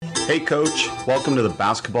Hey, Coach. Welcome to the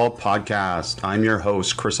Basketball Podcast. I'm your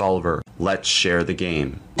host, Chris Oliver. Let's share the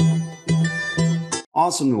game.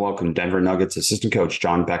 Awesome to welcome Denver Nuggets assistant coach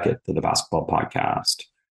John Beckett to the Basketball Podcast.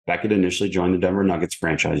 Beckett initially joined the Denver Nuggets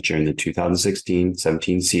franchise during the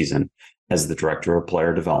 2016-17 season as the director of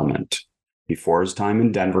player development. Before his time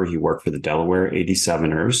in Denver, he worked for the Delaware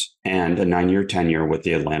 87ers and a 9-year tenure with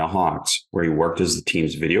the Atlanta Hawks, where he worked as the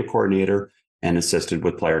team's video coordinator and assisted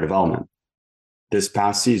with player development. This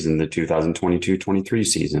past season, the 2022-23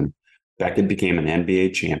 season, Beckett became an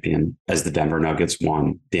NBA champion as the Denver Nuggets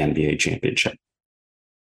won the NBA championship.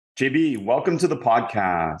 JB, welcome to the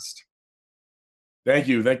podcast. Thank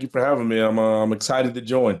you. Thank you for having me. I'm excited to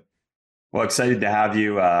join. Well, excited to have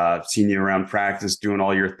you. I've seen you around practice doing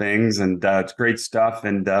all your things, and it's great stuff,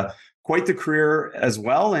 and quite the career as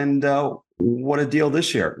well. And what a deal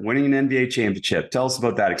this year, winning an NBA championship. Tell us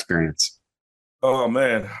about that experience. Oh,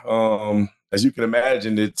 man. As you can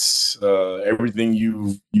imagine, it's everything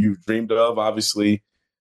you've dreamed of. Obviously,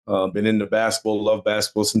 been into basketball, love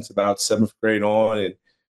basketball since about 7th grade on. And,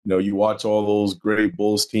 you watch all those great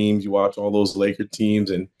Bulls teams, you watch all those Laker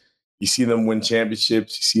teams, and you see them win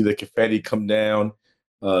championships. You see the confetti come down.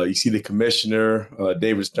 You see the commissioner,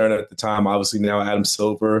 David Stern at the time, obviously now Adam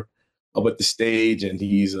Silver, up at the stage, and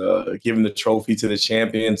he's giving the trophy to the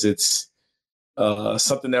champions. It's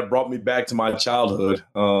something that brought me back to my childhood.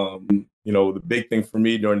 The big thing for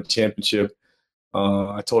me during the championship,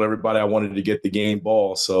 I told everybody I wanted to get the game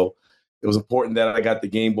ball. So it was important that I got the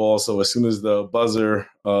game ball. So as soon as the buzzer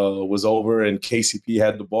was over and KCP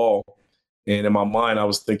had the ball, and in my mind, I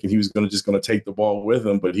was thinking he was just going to take the ball with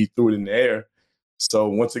him, but he threw it in the air. So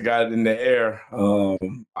once it got in the air,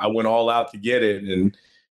 I went all out to get it. And,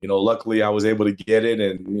 luckily I was able to get it.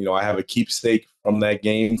 And, I have a keepsake from that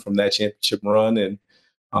game, from that championship run. And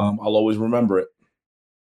I'll always remember it.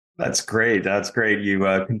 That's great. That's great. You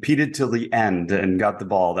competed till the end and got the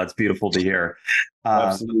ball. That's beautiful to hear.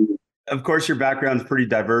 Absolutely. Of course, your background is pretty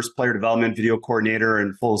diverse, player development, video coordinator,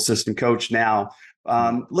 and full assistant coach now.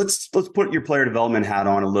 Let's put your player development hat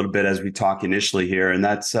on a little bit as we talk initially here. And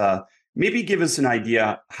that's maybe give us an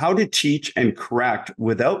idea how to teach and correct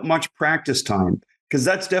without much practice time, because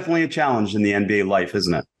that's definitely a challenge in the NBA life,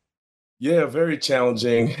 isn't it? Yeah, very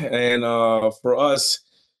challenging. And for us,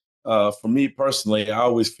 for me personally, I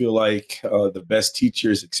always feel like the best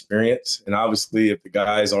teacher is experience. And obviously, if the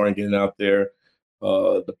guys aren't getting out there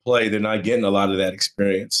to play, they're not getting a lot of that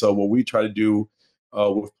experience. So what we try to do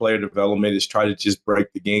with player development is try to just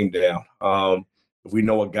break the game down. If we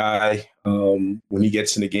know a guy, when he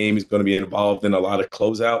gets in the game, he's going to be involved in a lot of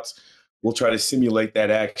closeouts, we'll try to simulate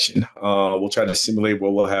that action. We'll try to simulate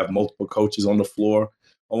where we'll have multiple coaches on the floor,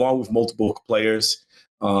 along with multiple players.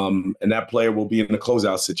 And that player will be in a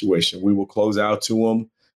closeout situation. We will close out to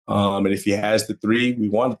him. And if he has the three, we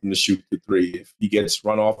want him to shoot the three. If he gets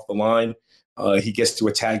run off the line, he gets to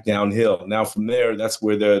attack downhill. Now, from there, that's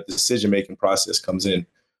where the decision-making process comes in.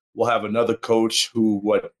 We'll have another coach who,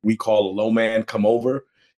 what we call a low man, come over,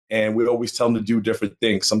 and we always tell him to do different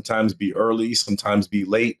things. Sometimes be early, sometimes be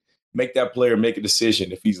late. Make that player make a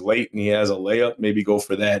decision. If he's late and he has a layup, maybe go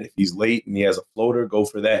for that. If he's late and he has a floater, go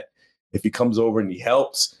for that. If he comes over and he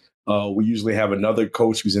helps, we usually have another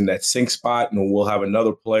coach who's in that sink spot, and we'll have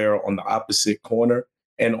another player on the opposite corner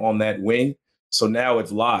and on that wing. So now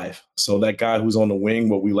it's live. So that guy who's on the wing,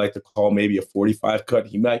 what we like to call maybe a 45 cut,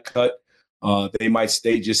 he might cut. They might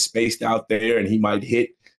stay just spaced out there, and he might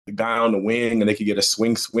hit the guy on the wing, and they could get a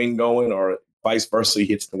swing going, or vice versa. He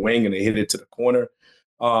hits the wing and they hit it to the corner.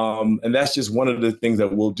 And that's just one of the things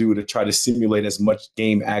that we'll do to try to simulate as much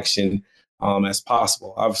game action as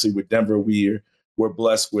possible. Obviously, with Denver, we're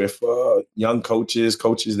blessed with young coaches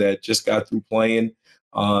that just got through playing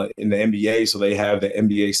in the NBA. So they have the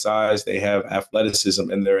NBA size, they have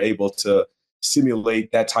athleticism, and they're able to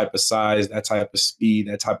simulate that type of size, that type of speed,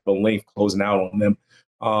 that type of length closing out on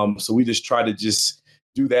them. So we just try to just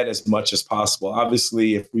do that as much as possible.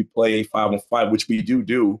 Obviously, if we play 5-on-5, which we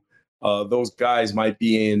do, those guys might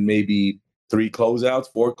be in maybe 3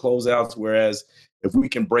 closeouts, 4 closeouts, whereas if we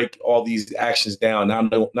can break all these actions down,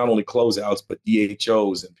 not only closeouts, but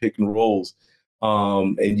DHOs and pick and rolls,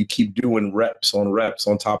 and you keep doing reps on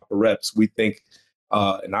top of reps, we think,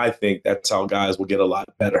 and I think that's how guys will get a lot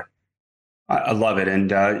better. I love it. And,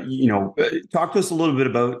 talk to us a little bit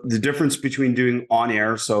about the difference between doing on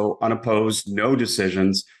air, so unopposed, no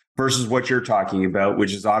decisions, versus what you're talking about,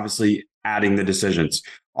 which is obviously adding the decisions.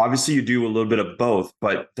 Obviously, you do a little bit of both,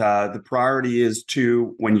 but the priority is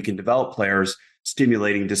to, when you can develop players,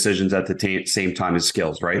 stimulating decisions at the same time as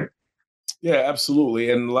skills, right? Yeah, absolutely.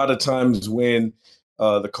 And a lot of times when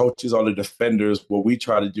the coaches or the defenders, what we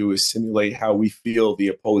try to do is simulate how we feel the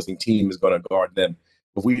opposing team is going to guard them.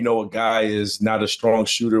 If we know a guy is not a strong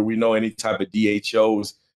shooter, we know any type of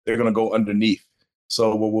DHOs, they're going to go underneath.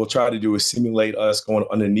 So what we'll try to do is simulate us going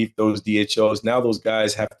underneath those DHOs. Now those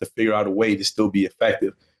guys have to figure out a way to still be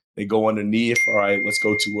effective. They go underneath. All right, let's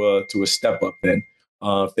go to a step up then.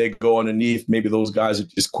 If they go underneath, maybe those guys are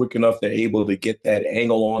just quick enough. They're able to get that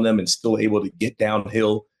angle on them and still able to get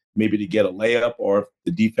downhill, maybe to get a layup, or if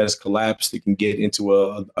the defense collapsed, they can get into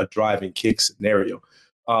a driving kick scenario.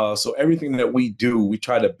 So everything that we do, we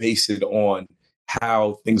try to base it on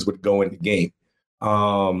how things would go in the game.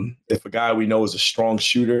 If a guy we know is a strong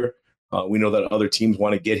shooter, we know that other teams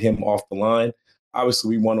want to get him off the line.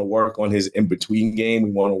 Obviously, we want to work on his in-between game.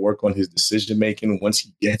 We want to work on his decision-making once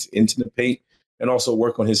he gets into the paint, and also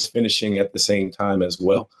work on his finishing at the same time as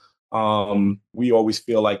well. We always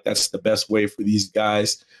feel like that's the best way for these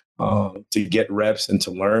guys to get reps and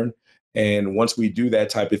to learn. And once we do that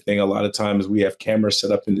type of thing, a lot of times we have cameras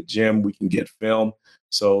set up in the gym. We can get film.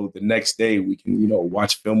 So the next day we can,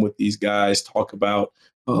 watch film with these guys, talk about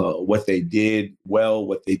what they did well,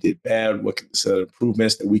 what they did bad, what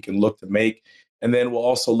improvements that we can look to make. And then we'll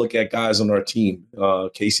also look at guys on our team.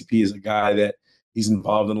 KCP is a guy that he's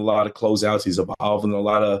involved in a lot of closeouts. He's involved in a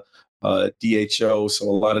lot of DHO. So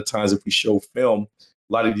a lot of times if we show film,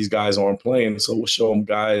 a lot of these guys aren't playing. So we'll show them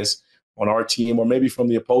guys on our team or maybe from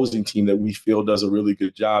the opposing team that we feel does a really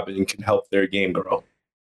good job and can help their game grow.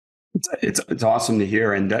 It's awesome to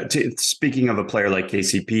hear. And speaking of a player like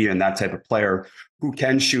KCP and that type of player who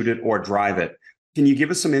can shoot it or drive it, can you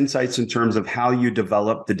give us some insights in terms of how you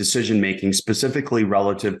develop the decision making specifically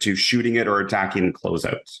relative to shooting it or attacking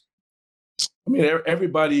closeouts? I mean,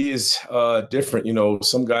 everybody is different.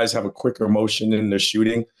 Some guys have a quicker motion in their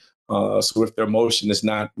shooting. So if their motion is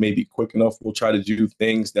not maybe quick enough, we'll try to do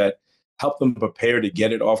things that help them prepare to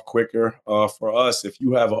get it off quicker. For us, if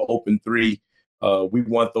you have an open three, we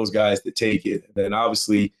want those guys to take it. And then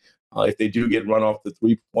obviously, if they do get run off the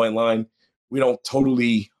 3-point line, we don't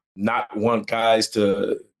totally not want guys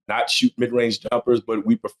to not shoot mid-range jumpers, but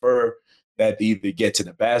we prefer that they either get to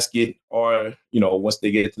the basket or, once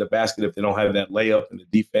they get to the basket, if they don't have that layup and the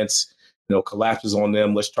defense, collapses on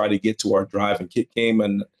them, let's try to get to our drive and kick game.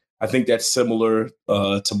 And I think that's similar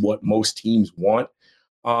to what most teams want.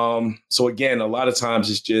 So again, a lot of times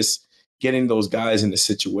it's just getting those guys in the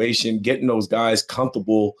situation, getting those guys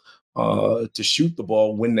comfortable to shoot the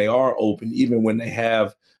ball when they are open, even when they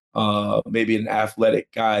have maybe an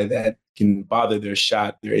athletic guy that can bother their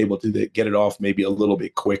shot. They're able to get it off maybe a little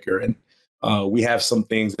bit quicker. And we have some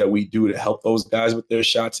things that we do to help those guys with their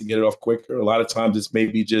shots and get it off quicker. A lot of times it's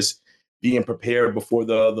maybe just being prepared before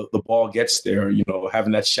the ball gets there,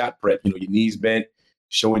 having that shot prep, your knees bent,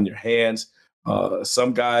 showing your hands.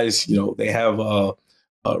 Some guys, they have a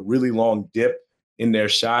really long dip in their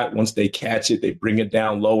shot. Once they catch it, they bring it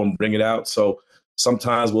down low and bring it out. So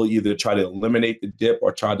sometimes we'll either try to eliminate the dip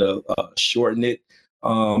or try to shorten it.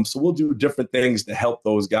 So we'll do different things to help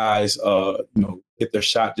those guys, get their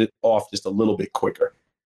shot off just a little bit quicker.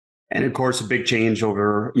 And of course, a big change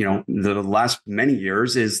over, the last many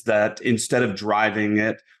years is that instead of driving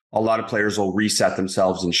it, a lot of players will reset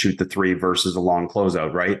themselves and shoot the three versus a long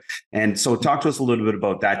closeout, right? And so talk to us a little bit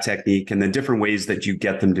about that technique and the different ways that you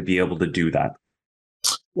get them to be able to do that.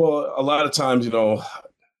 Well, a lot of times,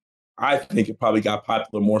 I think it probably got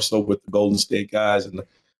popular more so with the Golden State guys. And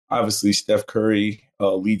obviously Steph Curry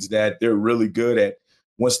leads that. They're really good at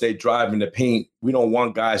once they drive in the paint, we don't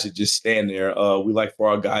want guys to just stand there. We like for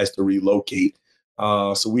our guys to relocate.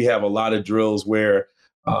 So we have a lot of drills where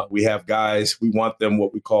we have guys, we want them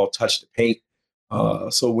what we call touch the paint.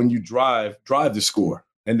 So when you drive the score.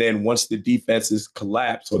 And then once the defenses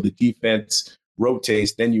collapse or the defense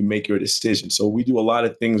rotates, then you make your decision. So we do a lot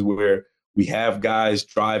of things where we have guys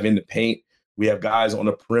drive in the paint. We have guys on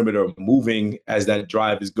the perimeter moving as that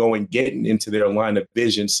drive is going, getting into their line of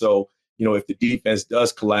vision. So, if the defense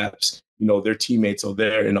does collapse, their teammates are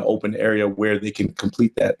there in an open area where they can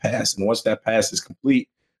complete that pass. And once that pass is complete,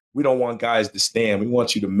 we don't want guys to stand. We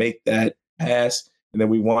want you to make that pass, and then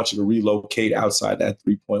we want you to relocate outside that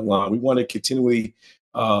 3-point line. We want to continually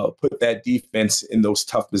put that defense in those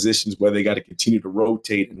tough positions where they got to continue to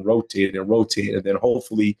rotate and rotate and rotate. And then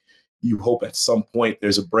hopefully you hope at some point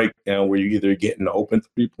there's a breakdown where you either get an open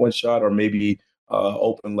 3-point shot or maybe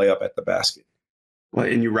open layup at the basket. Well,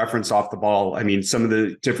 and you reference off the ball. I mean, some of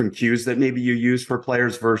the different cues that maybe you use for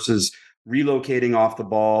players versus relocating off the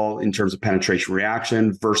ball in terms of penetration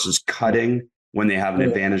reaction versus cutting when they have an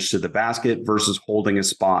advantage to the basket versus holding a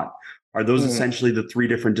spot. Are those essentially the three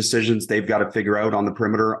different decisions they've got to figure out on the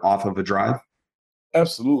perimeter off of a drive?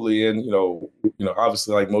 Absolutely. And,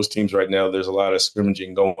 obviously, like most teams right now, there's a lot of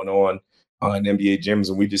scrimmaging going on in NBA gyms.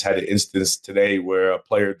 And we just had an instance today where a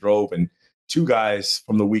player drove and two guys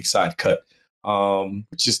from the weak side cut,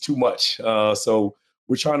 which is too much. So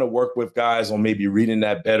we're trying to work with guys on maybe reading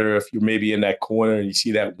that better. If you're maybe in that corner and you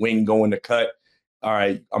see that wing going to cut, all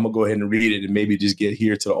right, I'm going to go ahead and read it and maybe just get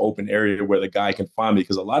here to the open area where the guy can find me.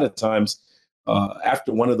 Because a lot of times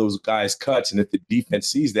after one of those guys cuts, and if the defense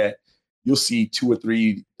sees that, you'll see two or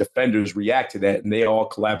three defenders react to that and they all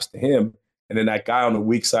collapse to him. And then that guy on the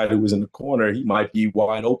weak side who was in the corner, he might be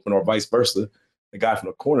wide open or vice versa. The guy from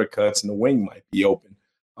the corner cuts and the wing might be open.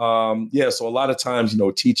 So a lot of times,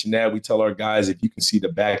 teaching that, we tell our guys, if you can see the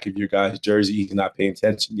back of your guy's jersey, he's not paying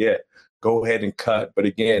attention yet, go ahead and cut. But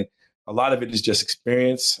again, a lot of it is just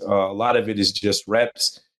experience. A lot of it is just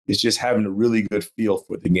reps. It's just having a really good feel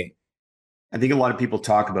for the game. I think a lot of people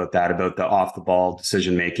talk about that, about the off the ball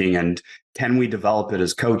decision making, and can we develop it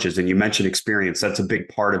as coaches? And you mentioned experience. That's a big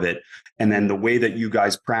part of it. And then the way that you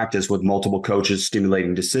guys practice with multiple coaches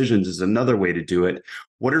stimulating decisions is another way to do it.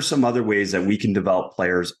 What are some other ways that we can develop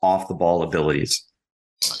players' off the ball abilities?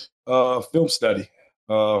 Film study.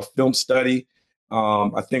 Film study.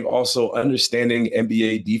 I think also understanding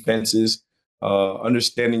NBA defenses,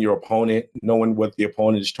 understanding your opponent, knowing what the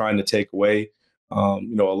opponent is trying to take away. A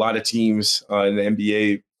lot of teams in the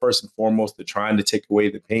NBA, first and foremost, they're trying to take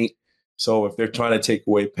away the paint. So if they're trying to take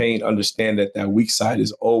away paint, understand that that weak side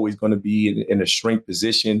is always going to be in a shrink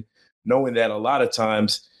position, knowing that a lot of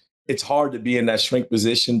times it's hard to be in that shrink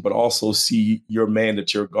position, but also see your man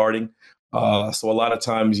that you're guarding. So a lot of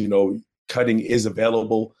times, cutting is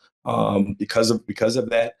available because of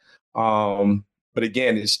that. But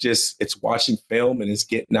again, it's watching film and it's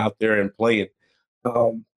getting out there and playing.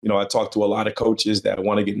 I talk to a lot of coaches that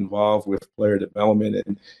want to get involved with player development,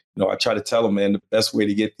 and I try to tell them, man, the best way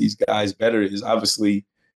to get these guys better is obviously,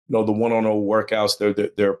 the one-on-one workouts.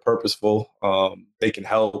 They're purposeful. They can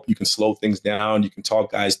help. You can slow things down. You can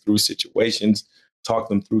talk guys through situations, talk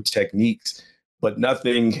them through techniques, but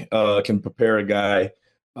nothing can prepare a guy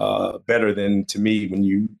better than, to me, when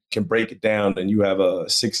you can break it down and you have a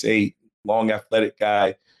 6'8" long athletic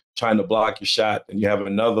guy trying to block your shot, and you have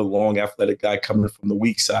another long athletic guy coming from the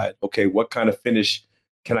weak side. Okay, what kind of finish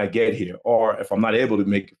can I get here? Or if I'm not able to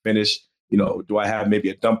make a finish, do I have maybe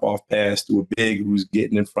a dump off pass to a big who's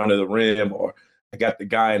getting in front of the rim, or I got the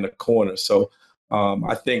guy in the corner? So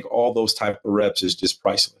I think all those type of reps is just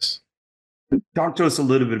priceless. Talk to us a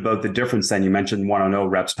little bit about the difference then. You mentioned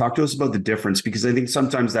 1-on-0 reps. Talk to us about the difference, because I think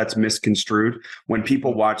sometimes that's misconstrued when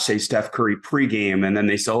people watch, say, Steph Curry pregame, and then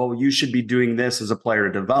they say, oh, you should be doing this as a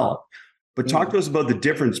player to develop. But talk to us about the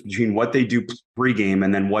difference between what they do pregame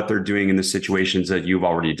and then what they're doing in the situations that you've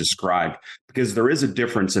already described, because there is a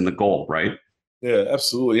difference in the goal, right? Yeah,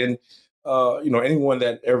 absolutely. And, anyone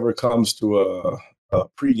that ever comes to a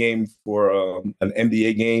pregame for an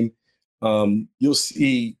NBA game, you'll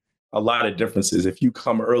see a lot of differences. If you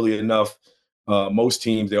come early enough, most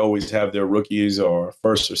teams, they always have their rookies or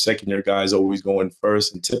first or second year guys always going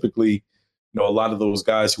first. And typically, a lot of those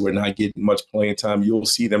guys who are not getting much playing time, you'll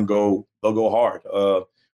see them they'll go hard.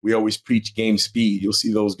 We always preach game speed. You'll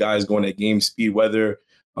see those guys going at game speed, whether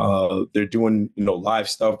they're doing, live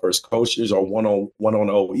stuff versus coaches or one on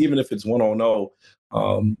 0. Even if it's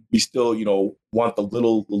 1-on-0, we still, want the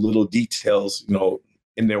little details,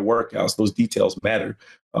 in their workouts. Those details matter.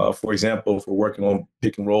 For example, if we're working on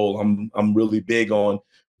pick and roll, I'm really big on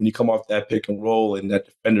when you come off that pick and roll and that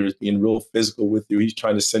defender is being real physical with you. He's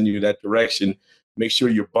trying to send you that direction. Make sure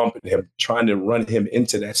you're bumping him, trying to run him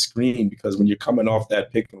into that screen, because when you're coming off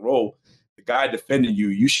that pick and roll, the guy defending you,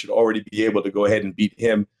 you should already be able to go ahead and beat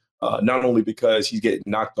him. Not only because he's getting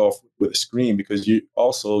knocked off with a screen, because you're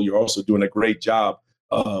also doing a great job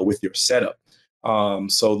with your setup.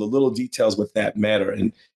 So the little details with that matter.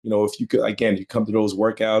 And, if you could, again, you come to those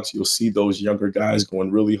workouts, you'll see those younger guys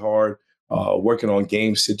going really hard, working on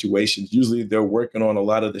game situations. Usually they're working on a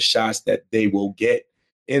lot of the shots that they will get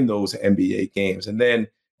in those NBA games. And then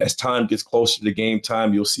as time gets closer to game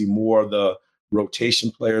time, you'll see more of the rotation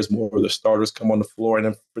players, more of the starters come on the floor. And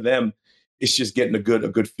then for them, it's just getting a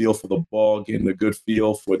good feel for the ball, getting a good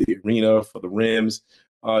feel for the arena, for the rims,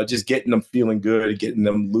 just getting them feeling good, getting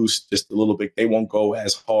them loose just a little bit. They won't go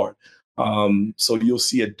as hard. So you'll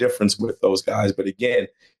see a difference with those guys. But again,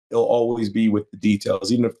 it'll always be with the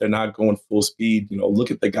details. Even if they're not going full speed,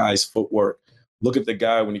 look at the guy's footwork. Look at the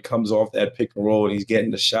guy when he comes off that pick and roll and he's getting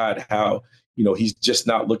the shot, how, he's just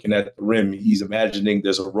not looking at the rim. He's imagining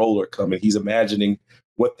there's a roller coming. He's imagining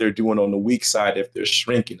what they're doing on the weak side if they're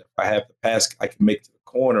shrinking. If I have the pass, I can make to the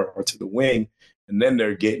corner or to the wing. and then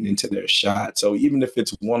they're getting into their shot. So even if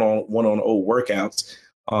it's one on workouts,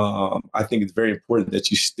 I think it's very important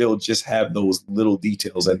that you still just have those little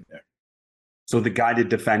details in there. So the guided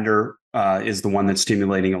defender is the one that's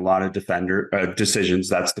stimulating a lot of defender decisions.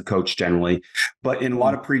 That's the coach generally. But in a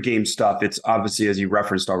lot of pregame stuff, it's obviously, as you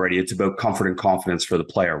referenced already, it's about comfort and confidence for the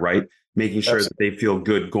player, right? Making sure that they feel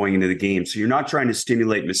good going into the game. So you're not trying to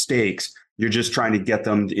stimulate mistakes. You're just trying to get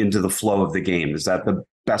them into the flow of the game. Is that the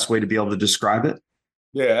best way to be able to describe it?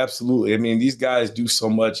 Yeah, absolutely. I mean, these guys do so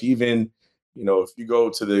much. Even, if you go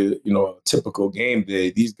to the, typical game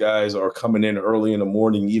day, these guys are coming in early in the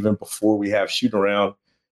morning, even before we have shoot around,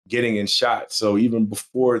 getting in shots. So even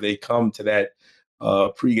before they come to that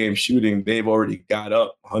pregame shooting, they've already got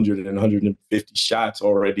up 100 and 150 shots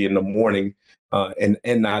already in the morning. And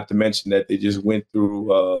not to mention that they just went through,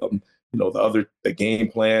 the game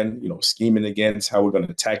plan, scheming against how we're going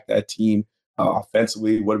to attack that team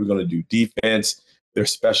offensively. What are we going to do defense?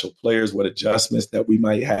 There's special players, what adjustments that we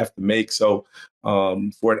might have to make. So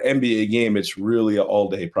for an NBA game, it's really an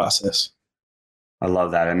all-day process. I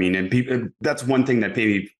love that. I mean, and people, that's one thing that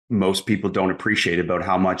maybe most people don't appreciate about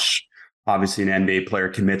how much obviously an NBA player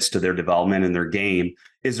commits to their development and their game.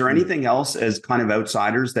 Is there anything else as kind of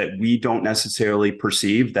outsiders that we don't necessarily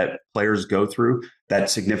perceive that players go through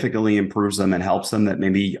that significantly improves them and helps them that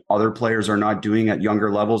maybe other players are not doing at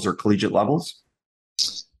younger levels or collegiate levels?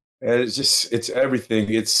 And it's everything.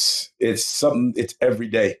 It's something, it's every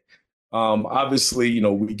day. Obviously,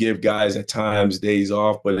 we give guys at times days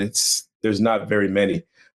off, but there's not very many.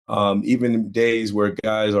 Even days where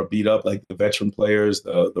guys are beat up, like the veteran players,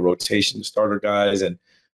 the rotation, the starter guys, and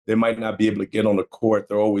they might not be able to get on the court.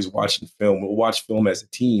 They're always watching film. We'll watch film as a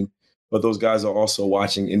team, but those guys are also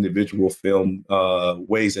watching individual film,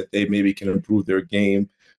 ways that they maybe can improve their game,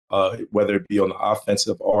 whether it be on the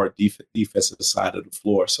offensive or defensive side of the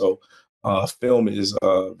floor. So film is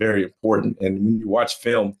very important. And when you watch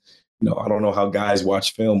film, I don't know how guys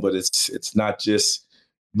watch film, but it's not just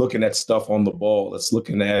looking at stuff on the ball. It's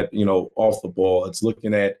looking at, off the ball. It's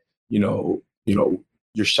looking at,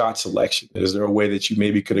 your shot selection. Is there a way that you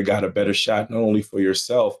maybe could have got a better shot, not only for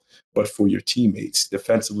yourself, but for your teammates?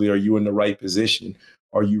 Defensively, are you in the right position?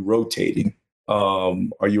 Are you rotating?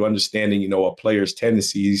 Are you understanding, a player's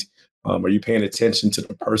tendencies? Are you paying attention to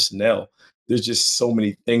the personnel? There's just so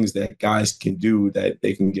many things that guys can do that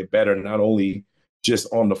they can get better, not only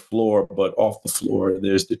just on the floor, but off the floor.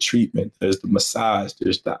 There's the treatment, there's the massage,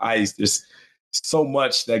 there's the ice. There's so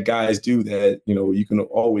much that guys do that, you can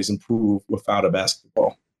always improve without a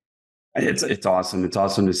basketball. It's awesome. It's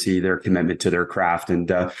awesome to see their commitment to their craft. And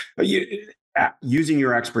using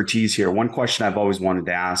your expertise here, one question I've always wanted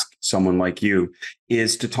to ask someone like you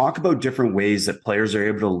is to talk about different ways that players are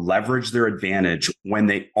able to leverage their advantage when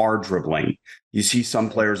they are dribbling. You see some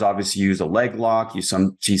players obviously use a leg lock. You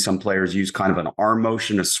see some players use kind of an arm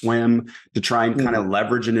motion, a swim to try and kind of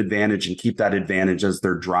leverage an advantage and keep that advantage as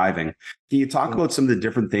they're driving. Can you talk about some of the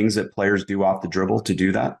different things that players do off the dribble to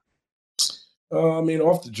do that?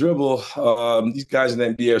 Off the dribble, these guys in the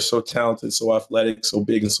NBA are so talented, so athletic, so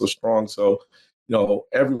big, and so strong. So,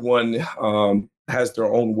 everyone has their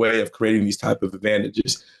own way of creating these type of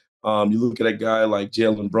advantages. You look at a guy like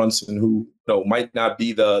Jalen Brunson, who might not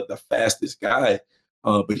be the fastest guy,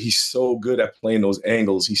 but he's so good at playing those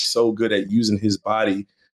angles. He's so good at using his body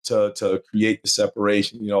to create the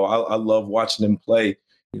separation. I love watching him play.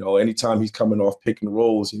 Anytime he's coming off pick and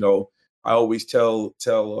rolls, I always tell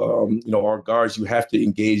our guards, you have to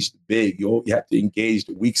engage the big. You have to engage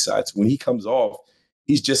the weak side. So when he comes off,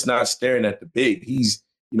 he's just not staring at the big. He's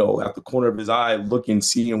at the corner of his eye, looking,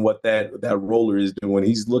 seeing what that roller is doing.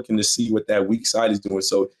 He's looking to see what that weak side is doing.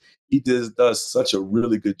 So he does such a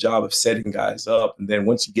really good job of setting guys up. And then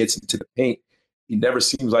once he gets into the paint, he never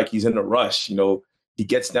seems like he's in a rush. He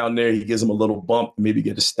gets down there, he gives him a little bump, maybe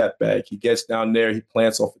get a step back. He gets down there, he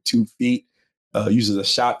plants off of 2 feet. Uses a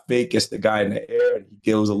shot fake, gets the guy in the air, and he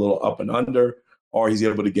goes a little up and under, or he's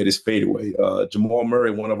able to get his fadeaway. Jamal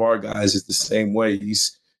Murray, one of our guys, is the same way.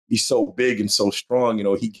 He's so big and so strong.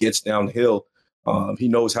 He gets downhill. He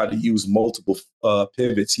knows how to use multiple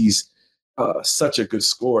pivots. He's such a good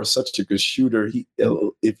scorer, such a good shooter.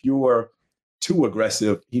 If you are too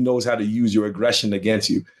aggressive, he knows how to use your aggression against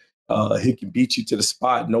you. He can beat you to the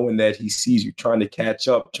spot, knowing that he sees you trying to catch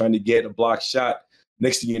up, trying to get a block shot.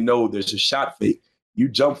 Next thing you know, there's a shot fake. You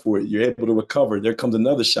jump for it. You're able to recover. There comes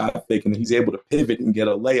another shot fake, and he's able to pivot and get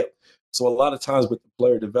a layup. So a lot of times with the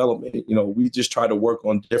player development, we just try to work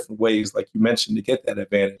on different ways, like you mentioned, to get that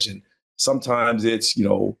advantage. And sometimes it's,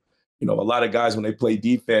 a lot of guys when they play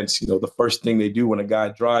defense, the first thing they do when a guy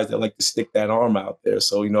drives, they like to stick that arm out there.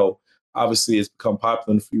 So, obviously it's become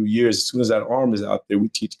popular in a few years. As soon as that arm is out there, we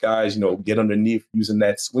teach guys, get underneath using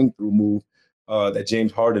that swing through move that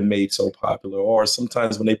James Harden made so popular. Or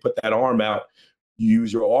sometimes when they put that arm out, you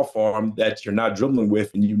use your off arm that you're not dribbling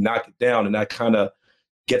with and you knock it down. And that kind of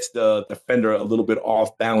gets the defender a little bit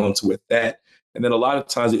off balance with that. And then a lot of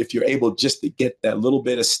times, if you're able just to get that little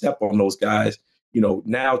bit of step on those guys,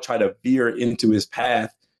 now try to veer into his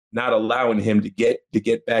path, not allowing him to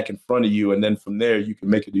get back in front of you. And then from there, you can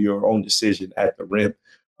make it your own decision at the rim.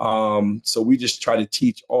 So we just try to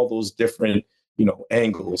teach all those different,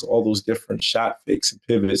 angles, all those different shot fakes and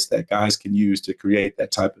pivots that guys can use to create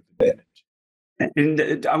that type of advantage.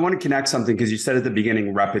 And I want to connect something because you said at the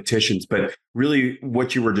beginning repetitions, but really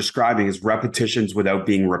what you were describing is repetitions without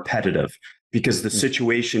being repetitive, because the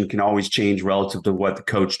situation can always change relative to what the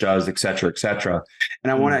coach does, et cetera, et cetera. And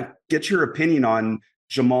I want to get your opinion on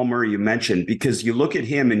Jamal Murray, you mentioned, because you look at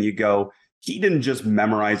him and you go, he didn't just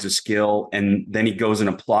memorize a skill and then he goes and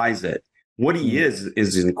applies it. What he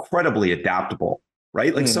is incredibly adaptable,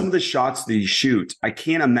 right? Like some of the shots that he shoots, I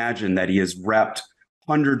can't imagine that he has repped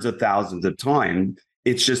hundreds of thousands of times.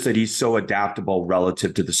 It's just that he's so adaptable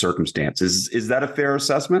relative to the circumstances. Is that a fair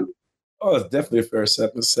assessment? Oh, it's definitely a fair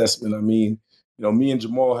assessment. I mean, me and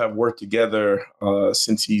Jamal have worked together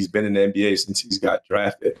since he's been in the NBA, since he's got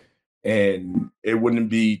drafted. And it wouldn't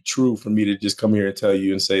be true for me to just come here and tell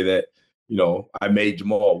you and say that, I made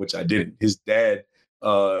Jamal, which I didn't. His dad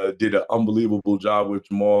did an unbelievable job with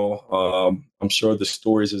Jamal. I'm sure the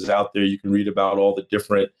stories is out there. You can read about all the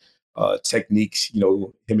different techniques,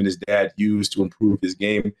 him and his dad used to improve his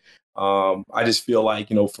game. I just feel like,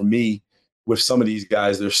 for me, with some of these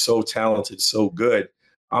guys, they're so talented, so good.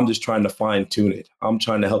 I'm just trying to fine tune it. I'm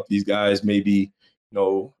trying to help these guys maybe,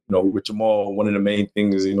 with Jamal, one of the main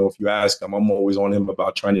things, if you ask him, I'm always on him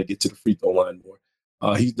about trying to get to the free throw line more.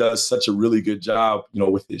 He does such a really good job,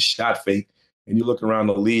 with his shot fake. And you look around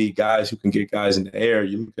the league, guys who can get guys in the air.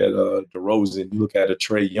 You look at DeRozan, you look at a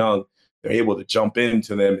Trae Young. They're able to jump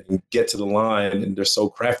into them and get to the line, and they're so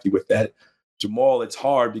crafty with that. Jamal, it's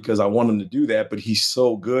hard because I want him to do that, but he's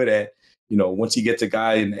so good at, once he gets a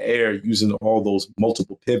guy in the air, using all those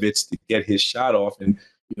multiple pivots to get his shot off. And,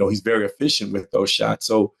 he's very efficient with those shots.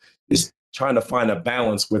 So it's trying to find a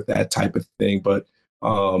balance with that type of thing. But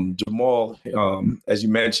Jamal, as you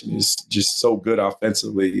mentioned, is just so good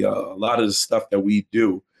offensively. A lot of the stuff that we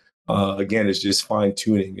do, again, is just fine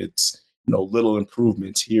tuning. It's, little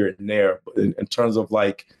improvements here and there. But in terms of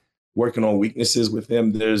like working on weaknesses with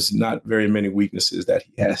him, there's not very many weaknesses that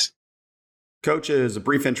he has. Coaches, a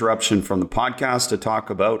brief interruption from the podcast to talk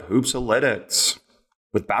about Hoopsalytics.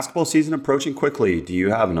 With basketball season approaching quickly, do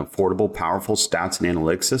you have an affordable, powerful stats and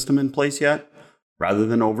analytics system in place yet? Rather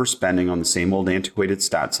than overspending on the same old antiquated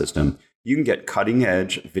stat system, you can get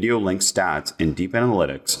cutting-edge video-linked stats and deep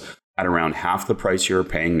analytics at around half the price you're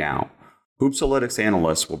paying now. Hoopsalytics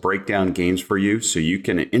analysts will break down games for you so you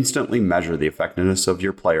can instantly measure the effectiveness of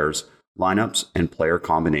your players, lineups, and player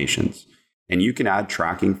combinations. And you can add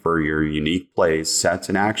tracking for your unique plays, sets,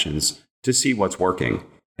 and actions to see what's working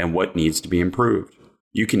and what needs to be improved.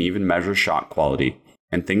 You can even measure shot quality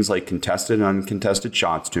and things like contested and uncontested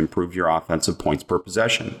shots to improve your offensive points per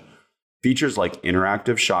possession. Features like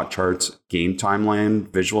interactive shot charts, game timeline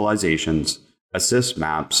visualizations, assist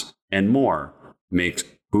maps, and more makes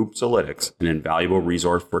Hoopsalytics an invaluable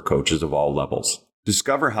resource for coaches of all levels.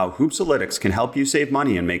 Discover how Hoopsalytics can help you save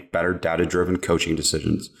money and make better data-driven coaching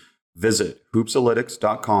decisions. Visit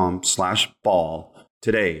hoopsalytics.com/ball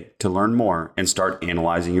today to learn more and start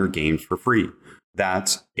analyzing your games for free.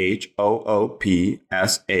 That's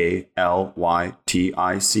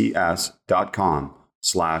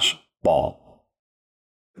hoopsalytics.com/ball.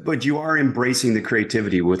 But you are embracing the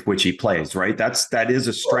creativity with which he plays, right? That is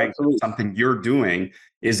a strength. Something you're doing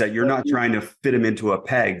is that you're not trying to fit him into a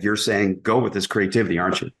peg. You're saying, go with this creativity,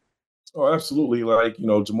 aren't you? Oh, absolutely. Like,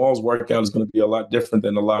 Jamal's workout is going to be a lot different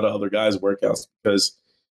than a lot of other guys' workouts because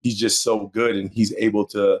he's just so good and he's able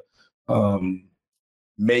to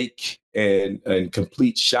make and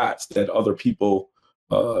complete shots that other people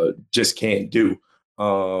just can't do.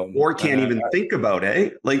 Or can't even think about,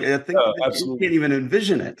 eh? Like, I think you can't even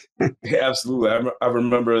envision it. Yeah, absolutely. I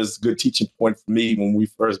remember it's a good teaching point for me when we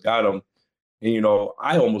first got him. And,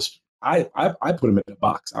 I put him in the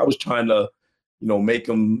box. I was trying to, make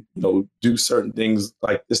him, do certain things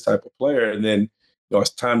like this type of player. And then, as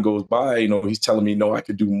time goes by, he's telling me, no, I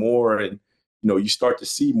could do more. And, you start to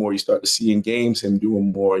see more. You start to see in games him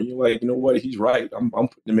doing more. And you're like, you know what? He's right. I'm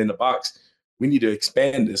putting him in the box. We need to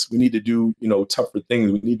expand this. We need to do, tougher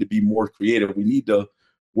things. We need to be more creative. We need to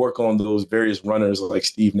work on those various runners like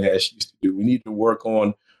Steve Nash used to do. We need to work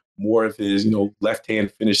on more of his, left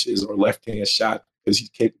hand finishes or left hand shot because he's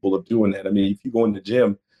capable of doing that. I mean, if you go in the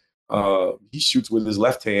gym, he shoots with his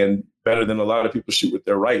left hand better than a lot of people shoot with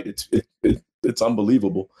their right. It's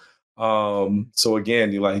unbelievable. So again,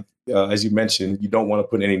 as you mentioned, you don't want to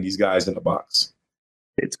put any of these guys in a box.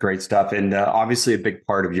 It's great stuff. And obviously, a big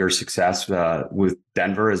part of your success with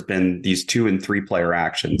Denver has been these 2 and 3 player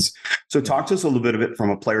actions. So, talk to us a little bit from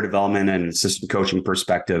a player development and assistant coaching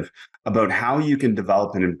perspective about how you can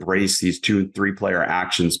develop and embrace these 2 and 3 player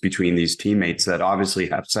actions between these teammates that obviously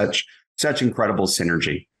have such incredible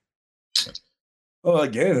synergy. Well,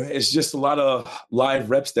 again, it's just a lot of live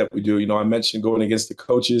reps that we do. I mentioned going against the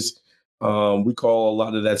coaches. We call a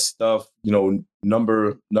lot of that stuff,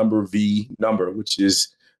 number v number, which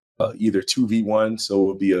is either 2v1, so it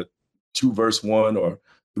would be a 2 versus 1 or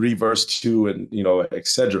 3 versus 2, and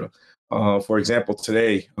etc. For example,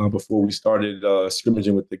 today before we started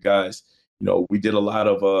scrimmaging with the guys, we did a lot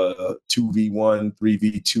of 2v1,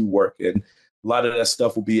 3v2 work, and a lot of that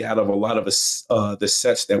stuff will be out of a lot of the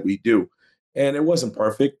sets that we do. And it wasn't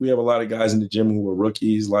perfect. We have a lot of guys in the gym who were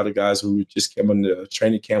rookies, a lot of guys who just came on the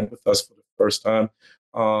training camp with us for the first time.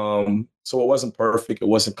 So it wasn't perfect. It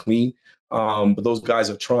wasn't clean. But those guys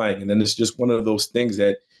are trying. And then it's just one of those things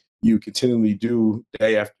that you continually do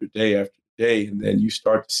day after day after day. And then you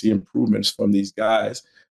start to see improvements from these guys.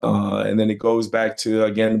 And then it goes back to,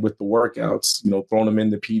 again, with the workouts, throwing them in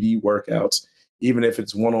the PD workouts, even if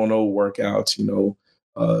it's 1-on-0 workouts,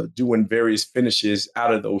 doing various finishes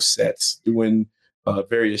out of those sets, doing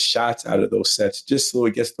various shots out of those sets, just so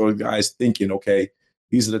it gets those guys thinking, okay,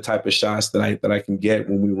 these are the type of shots that I can get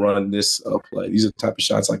when we run this play. These are the type of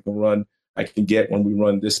shots I can get when we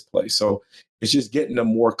run this play. So it's just getting them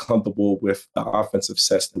more comfortable with the offensive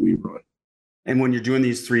sets that we run. And when you're doing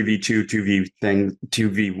these 3v2,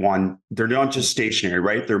 2v1, they're not just stationary,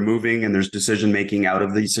 right? They're moving and there's decision making out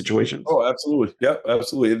of these situations. Oh, absolutely. Yep,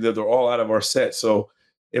 absolutely. They're all out of our set. So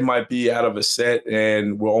it might be out of a set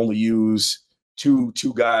and we'll only use two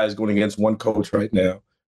guys going against one coach right now.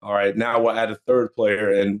 All right, now we'll add a third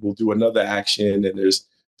player and we'll do another action, and there's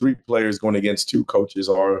 3 players going against 2 coaches.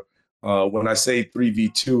 Or when I say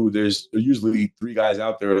 3v2, there's usually 3 guys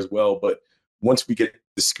out there as well. But once we get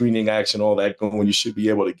the screening action, all that going, you should be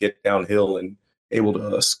able to get downhill and able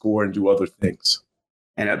to score and do other things.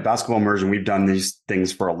 And at Basketball Immersion, we've done these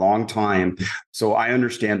things for a long time. So I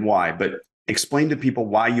understand why, but explain to people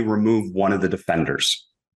why you remove one of the defenders.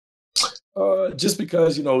 Just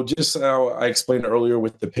because, just how I explained earlier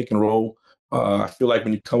with the pick and roll, I feel like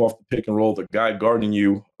when you come off the pick and roll, the guy guarding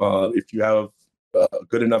you, if you have a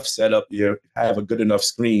good enough setup, you have a good enough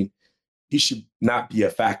screen, he should not be a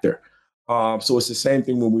factor. So it's the same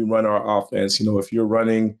thing when we run our offense. If you're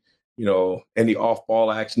running, any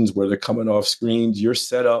off-ball actions where they're coming off screens, your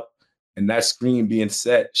setup and that screen being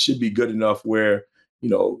set should be good enough where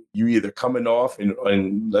you either coming off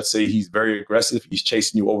and let's say he's very aggressive, he's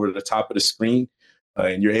chasing you over to the top of the screen,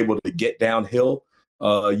 and you're able to get downhill.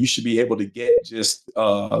 You should be able to get just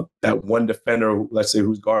that one defender, let's say,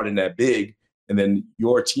 who's guarding that big, and then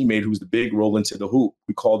your teammate who's the big roll into the hoop.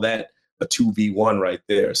 We call that a 2v1 right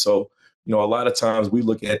there. So, a lot of times we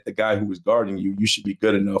look at the guy who is guarding you. You should be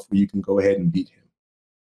good enough where you can go ahead and beat him.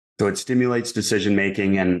 So it stimulates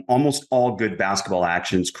decision-making, and almost all good basketball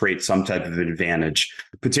actions create some type of advantage,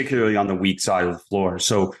 particularly on the weak side of the floor.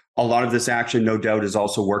 So a lot of this action, no doubt, is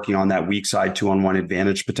also working on that weak side 2-on-1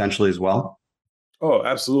 advantage potentially as well. Oh,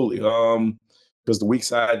 absolutely. Because the weak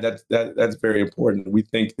side, that's very important. We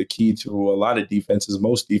think the key to a lot of defenses,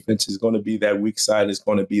 most defense, is going to be that weak side is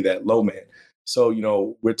going to be that low man. So,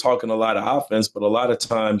 we're talking a lot of offense, but a lot of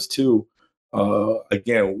times too,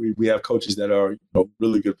 again, we have coaches that are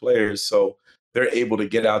really good players, so they're able to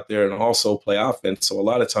get out there and also play offense. So a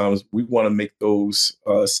lot of times we want to make those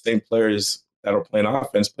same players that are playing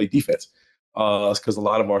offense play defense, because a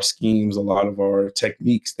lot of our schemes, a lot of our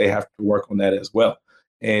techniques, they have to work on that as well.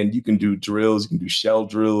 And you can do drills, you can do shell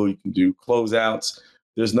drill, you can do closeouts.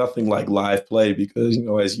 There's nothing like live play because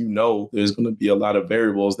as there's going to be a lot of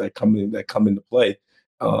variables that come into play.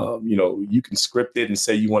 You can script it and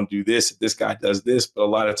say you want to do this if this guy does this, but a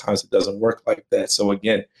lot of times it doesn't work like that. So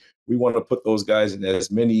again, we want to put those guys in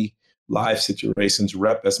as many live situations,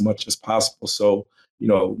 rep as much as possible. So,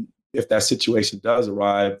 if that situation does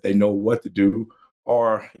arrive, they know what to do.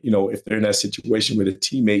 Or, if they're in that situation with a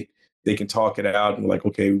teammate, they can talk it out and like,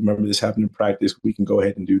 okay, remember this happened in practice. We can go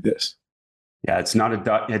ahead and do this. Yeah, it's not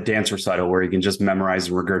a dance recital where you can just memorize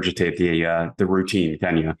and regurgitate the routine,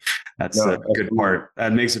 can you? That's a good part.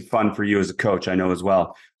 That makes it fun for you as a coach, I know as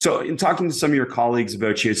well. So in talking to some of your colleagues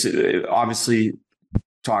about you, obviously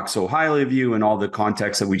talk so highly of you and all the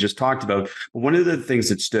context that we just talked about. But one of the things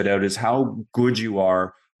that stood out is how good you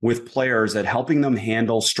are with players at helping them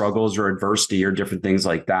handle struggles or adversity or different things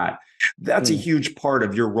like that. That's a Mm, huge part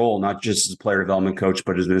of your role, not just as a player development coach,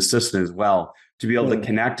 but as an assistant as well, to be able to mm.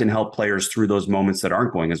 connect and help players through those moments that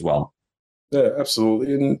aren't going as well. Yeah,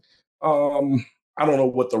 absolutely. And I don't know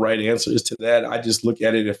what the right answer is to that. I just look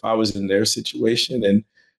at it if I was in their situation, and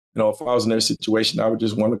if I was in their situation, I would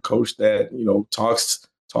just want a coach that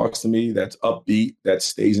talks to me, that's upbeat, that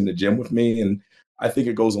stays in the gym with me, and I think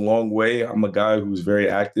it goes a long way. I'm a guy who's very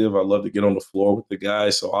active. I love to get on the floor with the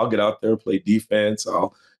guys, so I'll get out there, play defense.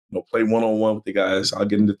 I'll play one on one with the guys. I'll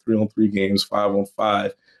get into 3-on-3 games,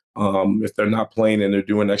 5-on-5. If they're not playing and they're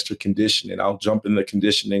doing extra conditioning, I'll jump in the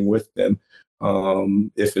conditioning with them.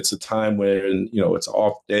 If it's a time where it's an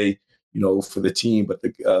off day, for the team, but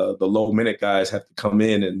the low minute guys have to come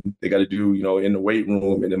in and they got to do in the weight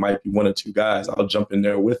room, and it might be one or two guys. I'll jump in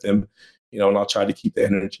there with them, and I'll try to keep the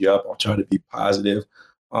energy up. I'll try to be positive.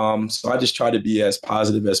 So I just try to be as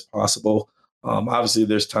positive as possible. Obviously,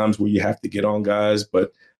 there's times where you have to get on guys,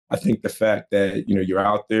 but I think the fact that you're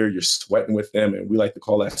out there, you're sweating with them, and we like to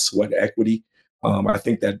call that sweat equity. I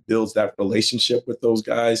think that builds that relationship with those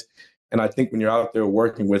guys. And I think when you're out there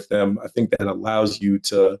working with them, I think that allows you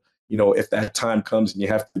to, if that time comes and you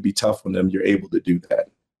have to be tough on them, you're able to do that.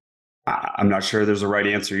 I'm not sure there's a right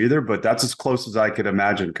answer either, but that's as close as I could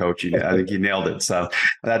imagine, Coach. I think you nailed it. So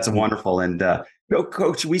that's wonderful. And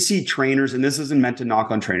Coach, we see trainers, and this isn't meant to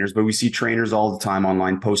knock on trainers, but we see trainers all the time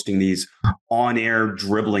online posting these on-air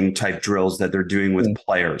dribbling type drills that they're doing with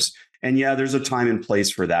players. And yeah, there's a time and place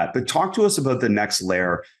for that. But talk to us about the next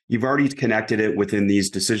layer. You've already connected it within these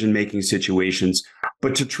decision-making situations,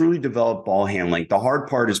 but to truly develop ball handling, the hard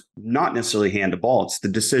part is not necessarily hand to ball. It's the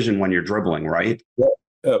decision when you're dribbling, right?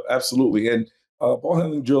 Yeah, absolutely. And ball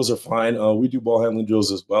handling drills are fine. We do ball handling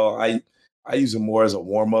drills as well. I use them more as a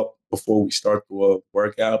warm up before we start the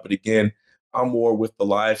workout. But again, I'm more with the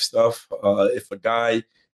live stuff. If a guy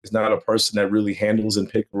is not a person that really handles and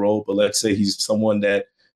pick and roll, but let's say he's someone that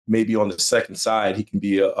maybe on the second side, he can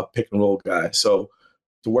be a pick and roll guy. So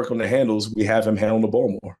to work on the handles, we have him handle the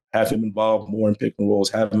ball more, have him involved more in pick and rolls,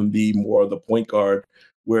 have him be more of the point guard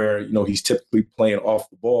where, he's typically playing off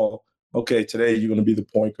the ball. Okay, today you're going to be the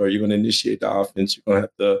point guard. You're going to initiate the offense. You're going to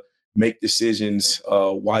have to make decisions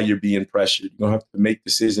while you're being pressured. You're going to have to make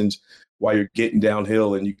decisions while you're getting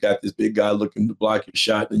downhill and you got this big guy looking to block your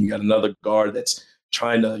shot, and you got another guard that's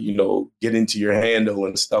trying to, get into your handle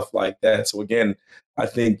and stuff like that. So again, I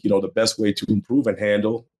think, the best way to improve and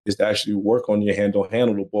handle is to actually work on your handle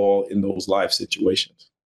the ball in those live situations.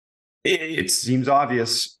 It seems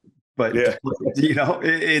obvious, but Yeah.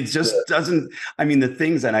 it just doesn't. I mean, the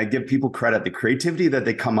things, and I give people credit, the creativity that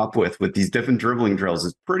they come up with these different dribbling drills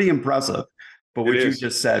is pretty impressive. But It what you is.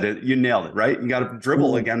 just said, you nailed it, right? You got to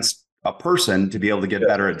dribble Mhm. against a person to be able to get Yes.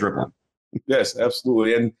 better at dribbling. Yes,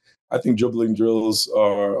 absolutely. And I think dribbling drills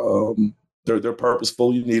are they're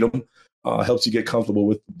purposeful. You need them. Helps you get comfortable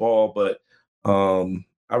with the ball. But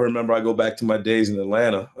I remember I go back to my days in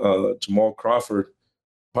Atlanta. Jamal Crawford,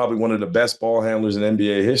 probably one of the best ball handlers in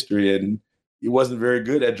NBA history, and he wasn't very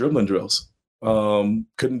good at dribbling drills.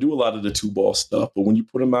 Couldn't do a lot of the two ball stuff. But when you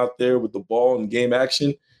put him out there with the ball and game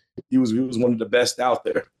action, he was one of the best out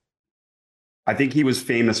there. I think he was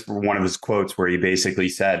famous for one of his quotes where he basically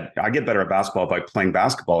said, I get better at basketball by playing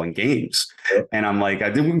basketball in games. Yep. And I'm like,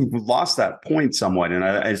 I think we've lost that point somewhat. And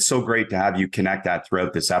it's so great to have you connect that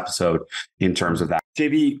throughout this episode in terms of that.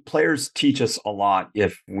 JB, players teach us a lot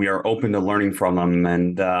if we are open to learning from them.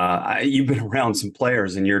 And you've been around some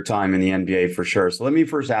players in your time in the NBA for sure. So let me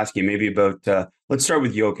first ask you maybe about, let's start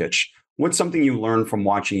with Jokic. What's something you learned from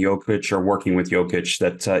watching Jokic or working with Jokic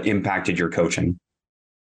that impacted your coaching?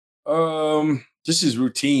 Just his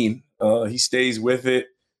routine. He stays with it,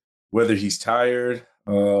 whether he's tired,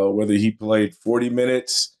 whether he played 40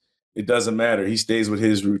 minutes, it doesn't matter. He stays with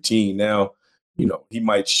his routine. Now, he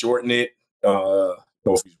might shorten it,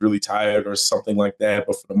 if he's really tired or something like that.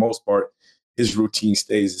 But for the most part, his routine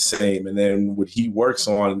stays the same. And then what he works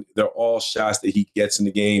on, they're all shots that he gets in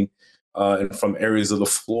the game and from areas of the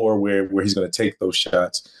floor where he's going to take those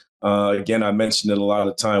shots. Again, I mentioned it a lot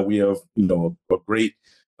of the time. We have, a great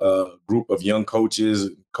group of young coaches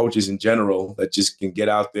in general that just can get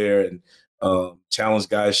out there and challenge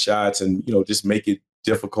guys' shots and just make it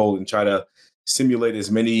difficult and try to simulate as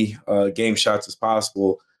many game shots as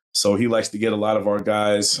possible. So he likes to get a lot of our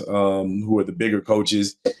guys who are the bigger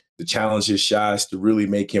coaches to challenge his shots to really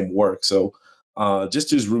make him work. So just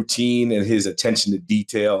his routine and his attention to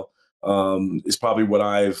detail is probably what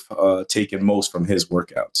I've taken most from his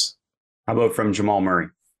workouts. How about from Jamal Murray?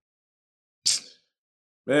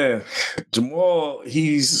 Man, Jamal,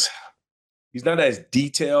 he's not as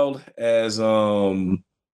detailed as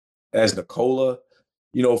Nicola.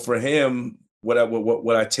 For him,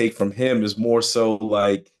 what I take from him is more so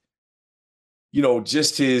like,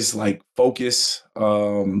 just his like focus,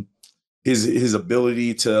 his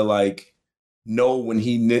ability to like know when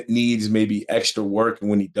he needs maybe extra work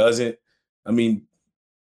and when he doesn't. I mean,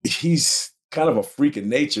 he's kind of a freak of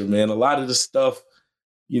nature, man. A lot of the stuff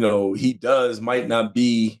he does might not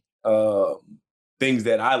be things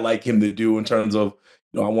that I like him to do in terms of,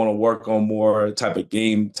 I want to work on more type of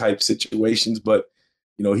game type situations. But,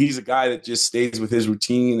 he's a guy that just stays with his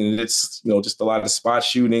routine, and it's, just a lot of spot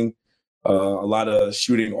shooting, a lot of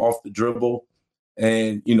shooting off the dribble.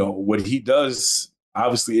 And, what he does,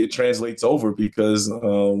 obviously it translates over because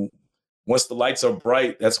once the lights are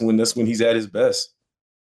bright, that's when he's at his best.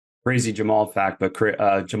 Crazy Jamal fact,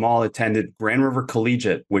 but Jamal attended Grand River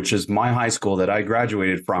Collegiate, which is my high school that I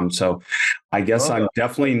graduated from. So I guess I'm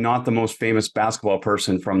definitely not the most famous basketball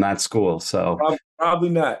person from that school. So probably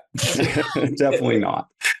not. definitely not.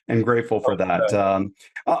 And grateful for that.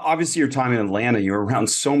 Obviously, your time in Atlanta, you were around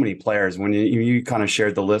so many players. When you kind of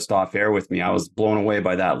shared the list off air with me, I was blown away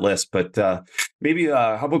by that list. But maybe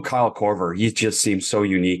how about Kyle Korver? He just seems so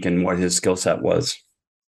unique in what his skill set was.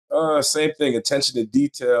 Same thing, attention to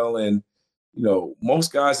detail. And,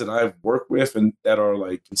 most guys that I've worked with and that are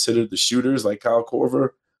like considered the shooters, like Kyle Korver,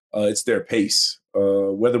 it's their pace.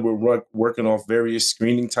 Whether we're working off various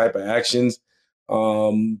screening type of actions,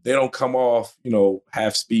 they don't come off,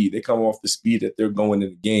 half speed. They come off the speed that they're going in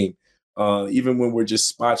the game. Even when we're just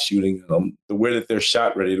spot shooting, the way that they're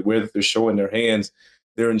shot ready, the way that they're showing their hands,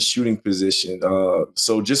 they're in shooting position.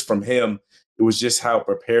 So just from him, it was just how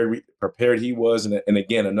prepared he was, and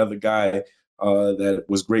again, another guy that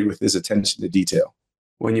was great with his attention to detail.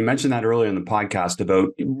 When you mentioned that earlier in the podcast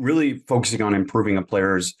about really focusing on improving a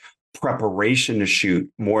player's preparation to shoot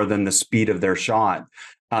more than the speed of their shot.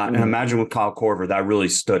 And imagine with Kyle Korver, that really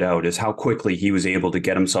stood out is how quickly he was able to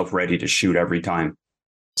get himself ready to shoot every time.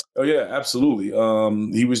 Oh yeah, absolutely.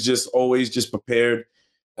 He was just always just prepared.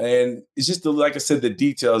 And it's just like I said, the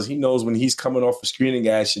details. He knows when he's coming off a screening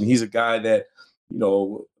action. He's a guy that,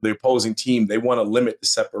 the opposing team, they want to limit the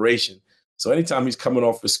separation. So anytime he's coming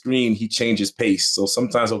off the screen, he changes pace. So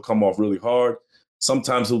sometimes he'll come off really hard.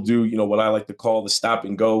 Sometimes he'll do, what I like to call the stop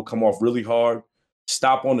and go, come off really hard,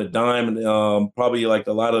 stop on a dime. And probably like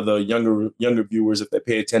a lot of the younger viewers, if they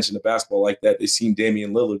pay attention to basketball like that, they've seen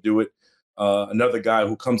Damian Lillard do it. Another guy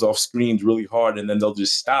who comes off screens really hard and then they'll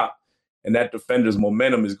just stop. And that defender's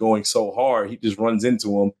momentum is going so hard, he just runs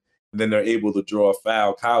into him, and then they're able to draw a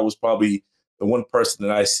foul. Kyle was probably the one person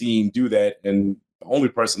that I seen do that, and the only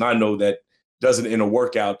person I know that does it in a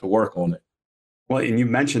workout to work on it. Well, and you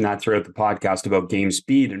mentioned that throughout the podcast about game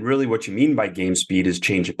speed, and really what you mean by game speed is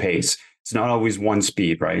change of pace. It's not always one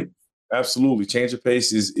speed, right? Absolutely. Change of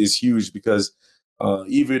pace is huge because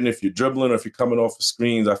even if you're dribbling or if you're coming off of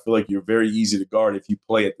screens, I feel like you're very easy to guard if you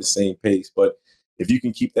play at the same pace. But if you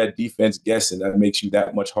can keep that defense guessing, that makes you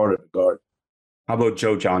that much harder to guard. How about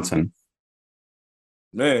Joe Johnson?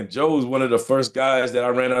 Man, Joe was one of the first guys that I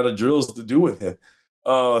ran out of drills to do with him.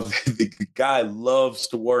 The guy loves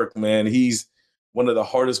to work, man. He's one of the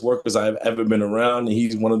hardest workers I've ever been around. And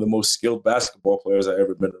he's one of the most skilled basketball players I've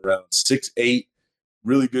ever been around. 6'8",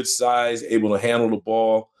 really good size, able to handle the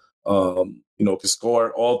ball, can score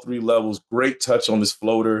at all three levels, great touch on his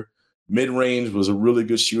floater. Mid-range was a really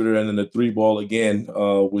good shooter, and then the three ball, again,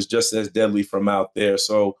 was just as deadly from out there.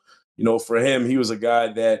 So, for him, he was a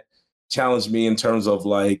guy that challenged me in terms of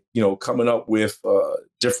like, coming up with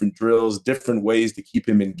different drills, different ways to keep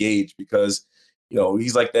him engaged because,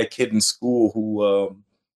 he's like that kid in school who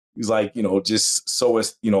he's like, just so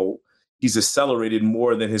as, he's accelerated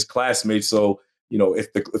more than his classmates. So,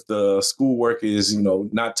 if the schoolwork is,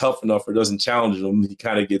 not tough enough or doesn't challenge him, he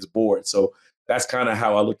kind of gets bored. So that's kind of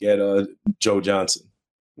how I look at Joe Johnson.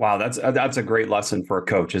 Wow, that's a great lesson for a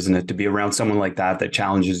coach, isn't it? To be around someone like that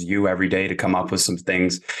challenges you every day to come up with some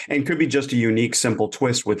things and could be just a unique, simple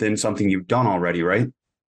twist within something you've done already, right?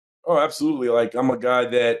 Oh, absolutely. Like I'm a guy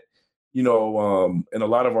that, in a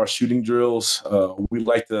lot of our shooting drills, we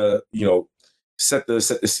like to, set the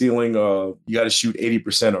ceiling. You got to shoot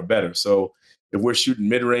 80% or better. So if we're shooting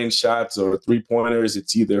mid-range shots or three-pointers,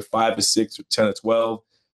 it's either 5 or 6 or 10 or 12.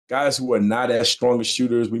 Guys who are not as strong as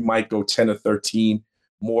shooters, we might go 10 or 13,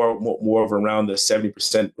 more of around the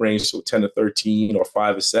 70% range, so 10 or 13 or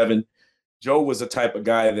 5 or 7. Joe was the type of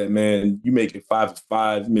guy that, man, you make it 5 to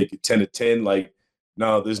 5, you make it 10 to 10. Like,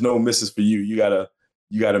 no, there's no misses for you. You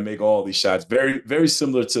gotta make all these shots. Very, very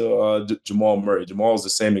similar to Jamal Murray. Jamal's the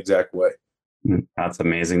same exact way. That's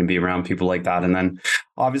amazing to be around people like that. And then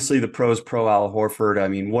obviously the pros pro Al Horford. I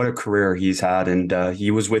mean, what a career he's had. And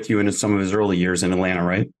he was with you in some of his early years in Atlanta,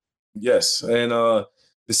 right? Yes, and the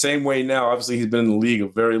same way now. Obviously, he's been in the league a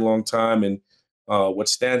very long time, and what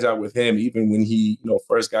stands out with him, even when he,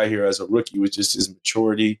 first got here as a rookie, was just his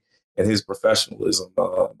maturity and his professionalism.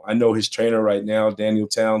 I know his trainer right now, Daniel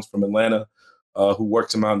Towns from Atlanta, who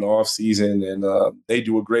works him out in the off season, and they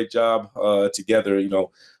do a great job together.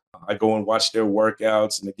 I go and watch their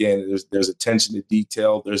workouts, and again, there's attention to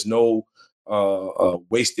detail. There's no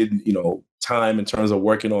wasted, time in terms of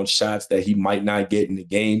working on shots that he might not get in the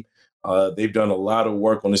game. They've done a lot of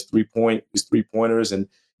work on his his 3 pointers, and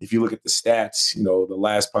if you look at the stats, the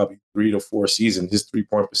last probably 3 to 4 seasons, his 3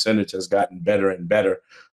 point percentage has gotten better and better.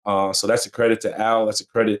 So that's a credit to Al. That's a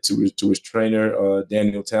credit to his trainer,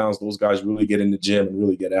 Daniel Towns. Those guys really get in the gym and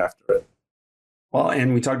really get after it. Well,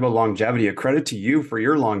 and we talked about longevity. A credit to you for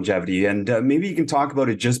your longevity. And maybe you can talk about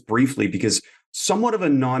it just briefly, because somewhat of a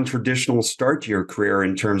non-traditional start to your career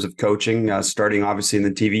in terms of coaching, starting obviously in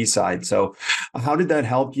the TV side. So how did that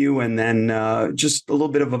help you? And then just a little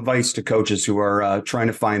bit of advice to coaches who are trying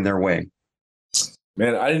to find their way.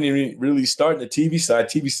 Man, I didn't even really start in the TV side.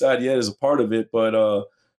 TV side, yeah, is a part of it. But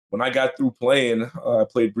when I got through playing, I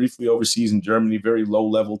played briefly overseas in Germany, very low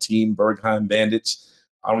level team, Bergheim Bandits.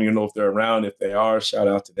 I don't even know if they're around. If they are, shout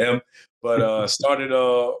out to them. But started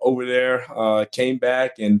over there, came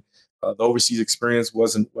back, and the overseas experience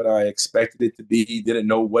wasn't what I expected it to be. Didn't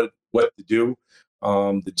know what to do.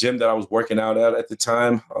 The gym that I was working out at the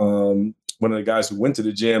time, one of the guys who went to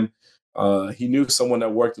the gym, he knew someone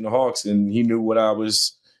that worked in the Hawks, and he knew what I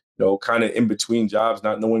was, kind of in between jobs,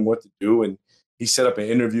 not knowing what to do. And he set up an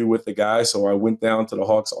interview with the guy. So I went down to the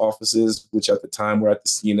Hawks offices, which at the time were at the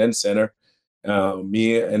CNN Center.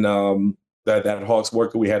 Me and that Hawks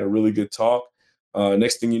worker, we had a really good talk.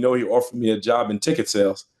 Next thing you know, he offered me a job in ticket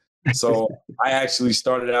sales. So I actually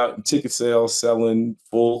started out in ticket sales, selling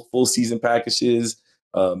full season packages,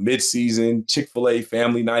 mid season, Chick-fil-A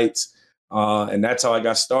family nights. And that's how I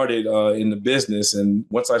got started in the business. And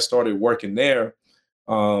once I started working there,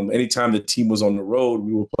 anytime the team was on the road,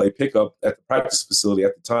 we would play pickup at the practice facility.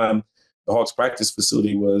 At the time, the Hawks practice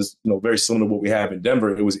facility was, very similar to what we have in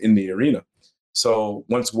Denver. It was in the arena. So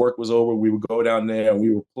once work was over, we would go down there and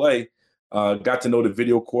we would play. Got to know the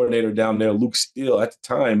video coordinator down there, Luke Steele. At the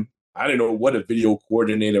time, I didn't know what a video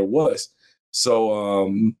coordinator was. So,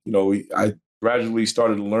 I gradually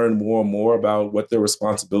started to learn more and more about what their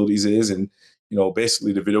responsibilities is. And,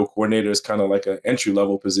 basically the video coordinator is kind of like an entry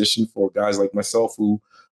level position for guys like myself who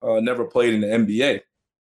never played in the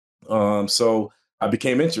NBA. So I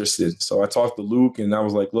became interested. So I talked to Luke and I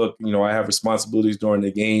was like, look, I have responsibilities during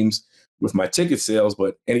the games with my ticket sales,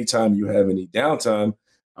 but anytime you have any downtime,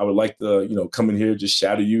 I would like to, come in here, just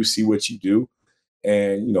shadow you, see what you do.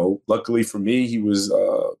 And, luckily for me, he was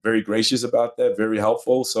very gracious about that, very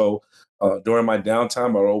helpful. So during my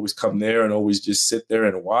downtime, I would always come there and always just sit there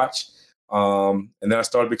and watch. And then I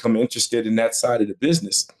started becoming interested in that side of the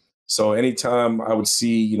business. So anytime I would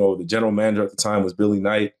see, the general manager at the time was Billy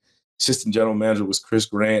Knight, assistant general manager was Chris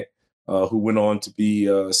Grant, who went on to be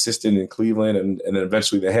assistant in Cleveland and then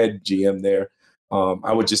eventually the head GM there.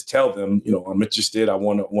 I would just tell them, I'm interested. I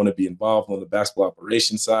want to be involved on the basketball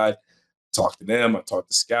operations side. Talk to them. I talked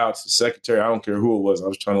to scouts, the secretary. I don't care who it was. I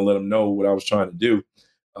was trying to let them know what I was trying to do.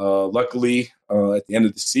 Luckily, at the end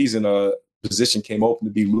of the season, a position came open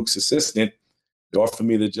to be Luke's assistant. They offered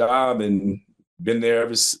me the job and been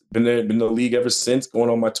in the league ever since, going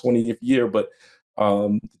on my 20th year. But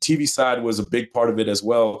the TV side was a big part of it as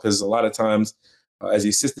well, because a lot of times as the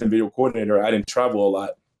assistant video coordinator, I didn't travel a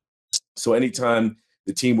lot. So anytime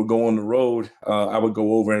the team would go on the road, I would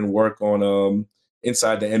go over and work on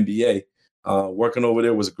inside the NBA. Working over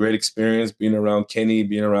there was a great experience, being around Kenny,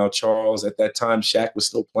 being around Charles. At that time, Shaq was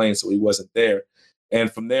still playing, so he wasn't there. And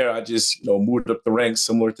from there, I just moved up the ranks,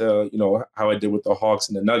 similar to how I did with the Hawks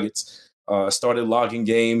and the Nuggets. Started logging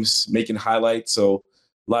games, making highlights. So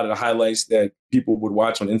a lot of the highlights that people would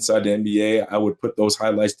watch on Inside the NBA, I would put those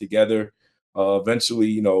highlights together.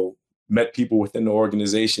 Eventually, met people within the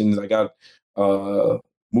organization. I got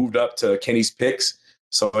moved up to Kenny's picks.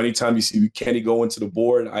 So anytime you see Kenny go into the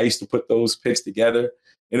board, I used to put those picks together.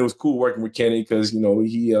 And it was cool working with Kenny because,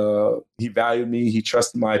 he valued me. He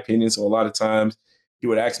trusted my opinion. So a lot of times he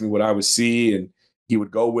would ask me what I would see and he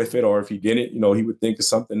would go with it. Or if he didn't, he would think of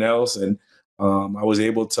something else. And I was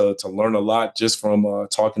able to learn a lot just from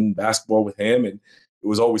talking basketball with him. And it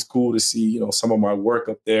was always cool to see, some of my work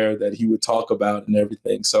up there that he would talk about and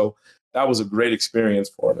everything. So that was a great experience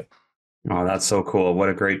for me. Oh, that's so cool. What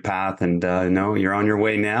a great path. And no, you're on your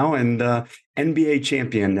way now. And NBA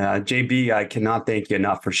champion, JB, I cannot thank you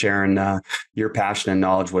enough for sharing your passion and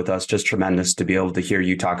knowledge with us. Just tremendous to be able to hear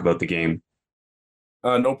you talk about the game.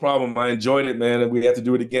 No problem. I enjoyed it, man. And we have to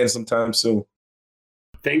do it again sometime soon.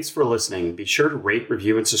 Thanks for listening. Be sure to rate,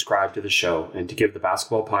 review, and subscribe to the show, and to give the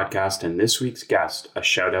Basketball Podcast and this week's guest a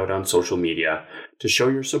shout out on social media to show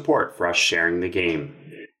your support for us sharing the game.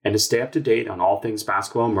 And to stay up to date on all things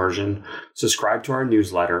basketball immersion, subscribe to our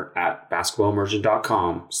newsletter at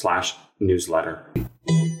basketballimmersion.com/newsletter.